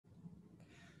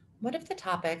One of the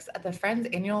topics at the Friends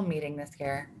annual meeting this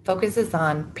year focuses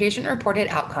on patient-reported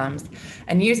outcomes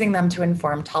and using them to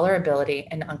inform tolerability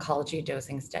in oncology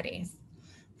dosing studies.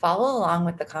 Follow along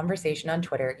with the conversation on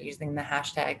Twitter using the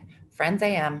hashtag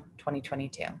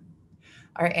FriendsAM2022.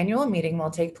 Our annual meeting will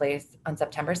take place on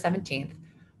September 17th,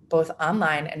 both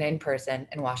online and in person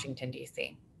in Washington,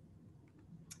 D.C.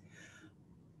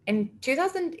 In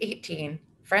 2018,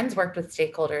 Friends worked with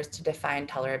stakeholders to define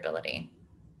tolerability.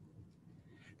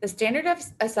 The standard of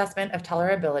assessment of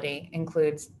tolerability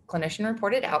includes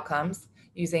clinician-reported outcomes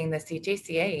using the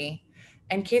CTCAE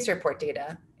and case report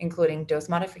data, including dose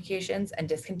modifications and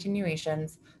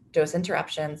discontinuations, dose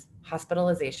interruptions,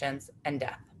 hospitalizations, and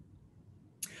death.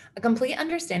 A complete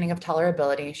understanding of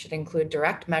tolerability should include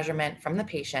direct measurement from the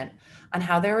patient on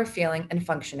how they were feeling and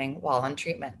functioning while on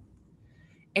treatment.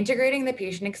 Integrating the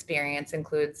patient experience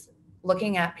includes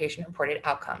looking at patient-reported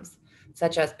outcomes,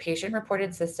 such as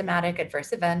patient-reported systematic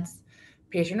adverse events,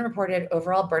 patient-reported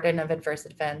overall burden of adverse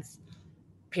events,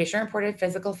 patient-reported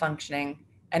physical functioning,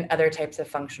 and other types of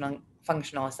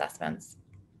functional assessments.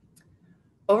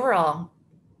 Overall,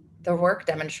 the work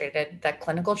demonstrated that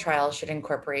clinical trials should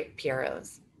incorporate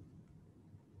PROs.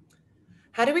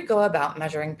 How do we go about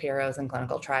measuring PROs in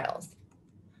clinical trials?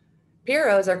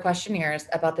 PROs are questionnaires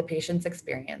about the patient's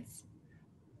experience.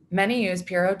 Many use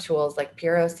PRO tools like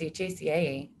PRO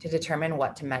CTCAE to determine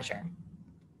what to measure.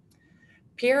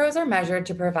 PROs are measured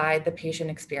to provide the patient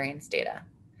experience data.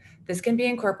 This can be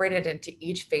incorporated into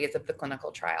each phase of the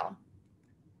clinical trial.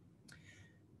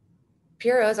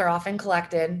 PROs are often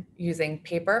collected using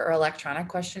paper or electronic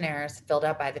questionnaires filled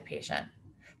out by the patient.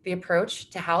 The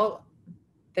approach to how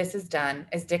this is done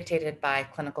is dictated by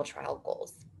clinical trial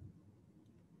goals.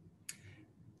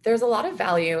 There's a lot of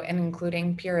value in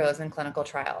including PROs in clinical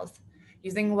trials.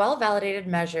 Using well-validated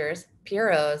measures,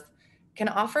 PROs can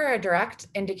offer a direct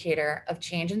indicator of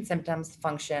change in symptoms,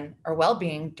 function, or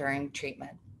well-being during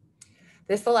treatment.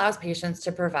 This allows patients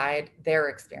to provide their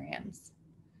experience.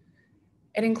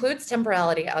 It includes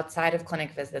temporality outside of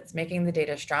clinic visits, making the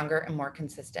data stronger and more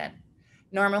consistent.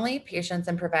 Normally, patients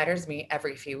and providers meet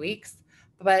every few weeks,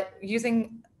 but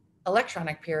using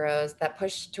electronic PROs that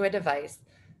push to a device,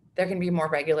 there can be more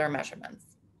regular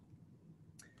measurements.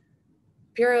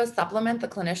 PROs supplement the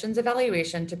clinician's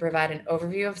evaluation to provide an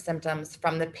overview of symptoms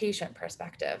from the patient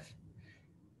perspective.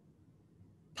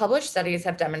 Published studies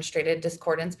have demonstrated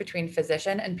discordance between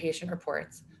physician and patient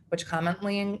reports, which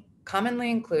commonly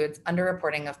includes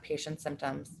underreporting of patient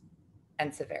symptoms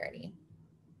and severity.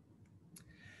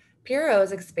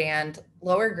 PROs expand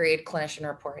lower grade clinician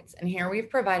reports, and here we've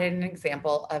provided an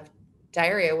example of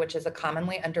diarrhea, which is a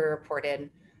commonly underreported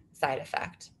side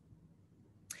effect.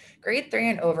 Grade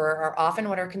 3 and over are often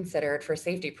what are considered for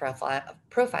safety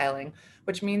profiling,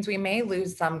 which means we may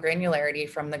lose some granularity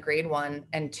from the grade 1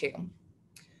 and 2.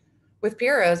 With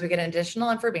PROs, we get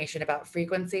additional information about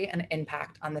frequency and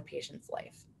impact on the patient's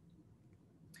life.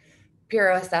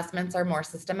 PRO assessments are more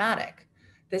systematic.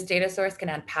 This data source can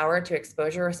add power to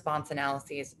exposure response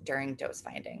analyses during dose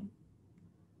finding.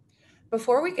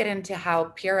 Before we get into how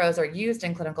PROs are used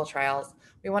in clinical trials,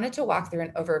 we wanted to walk through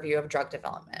an overview of drug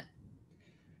development.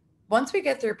 Once we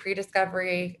get through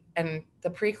pre-discovery and the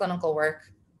preclinical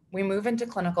work, we move into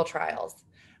clinical trials,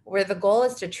 where the goal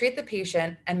is to treat the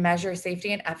patient and measure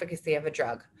safety and efficacy of a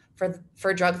drug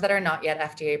for drugs that are not yet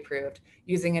FDA approved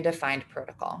using a defined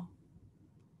protocol.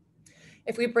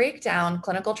 If we break down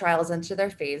clinical trials into their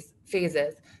phases,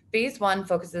 phase 1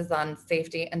 focuses on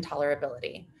safety and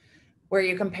tolerability, where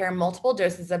you compare multiple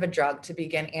doses of a drug to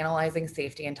begin analyzing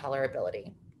safety and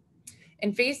tolerability.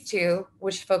 In phase 2,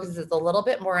 which focuses a little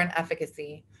bit more on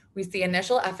efficacy, we see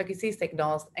initial efficacy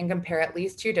signals and compare at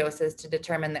least 2 doses to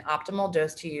determine the optimal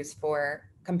dose to use for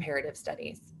comparative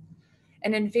studies.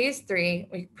 And in phase 3,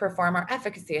 we perform our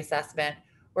efficacy assessment,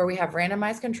 where we have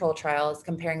randomized control trials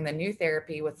comparing the new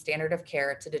therapy with standard of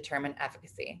care to determine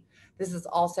efficacy. This is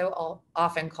also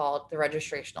often called the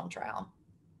registrational trial.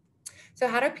 So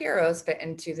how do PROs fit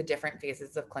into the different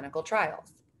phases of clinical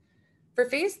trials? For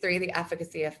phase 3, the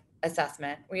efficacy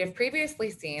assessment, we have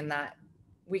previously seen that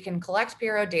we can collect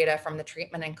PRO data from the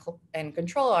treatment and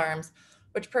control arms,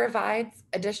 which provides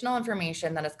additional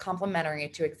information that is complementary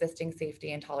to existing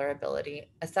safety and tolerability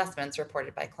assessments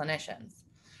reported by clinicians.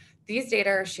 These data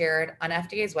are shared on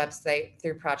FDA's website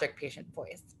through Project Patient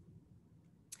Voice.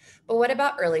 But what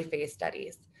about early phase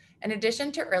studies? In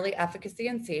addition to early efficacy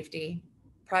and safety,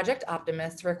 Project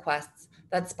Optimus requests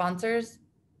that sponsors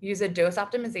use a dose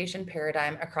optimization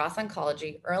paradigm across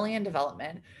oncology early in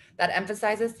development that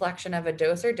emphasizes selection of a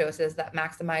dose or doses that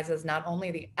maximizes not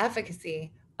only the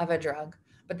efficacy of a drug,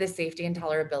 but the safety and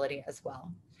tolerability as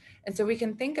well. And so we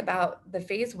can think about the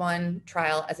phase 1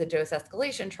 trial as a dose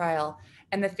escalation trial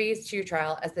and the phase 2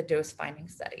 trial as the dose finding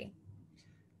study.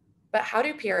 But how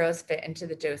do PROs fit into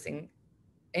dosing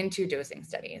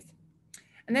studies?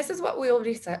 And this is what we will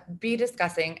be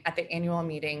discussing at the annual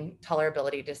meeting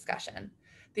tolerability discussion.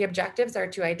 The objectives are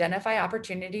to identify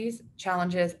opportunities,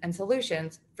 challenges, and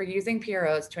solutions for using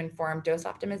PROs to inform dose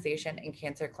optimization in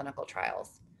cancer clinical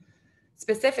trials.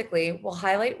 Specifically, we'll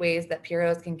highlight ways that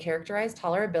PROs can characterize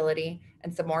tolerability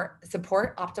and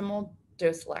support optimal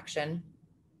dose selection,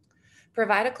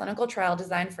 provide a clinical trial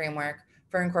design framework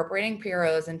for incorporating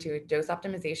PROs into dose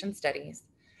optimization studies,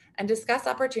 and discuss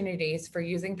opportunities for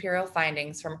using PRO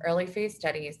findings from early phase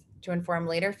studies to inform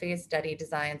later phase study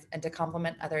designs and to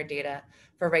complement other data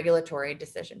for regulatory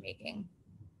decision-making.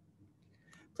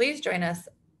 Please join us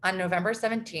on November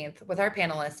 17th with our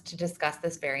panelists to discuss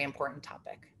this very important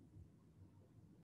topic.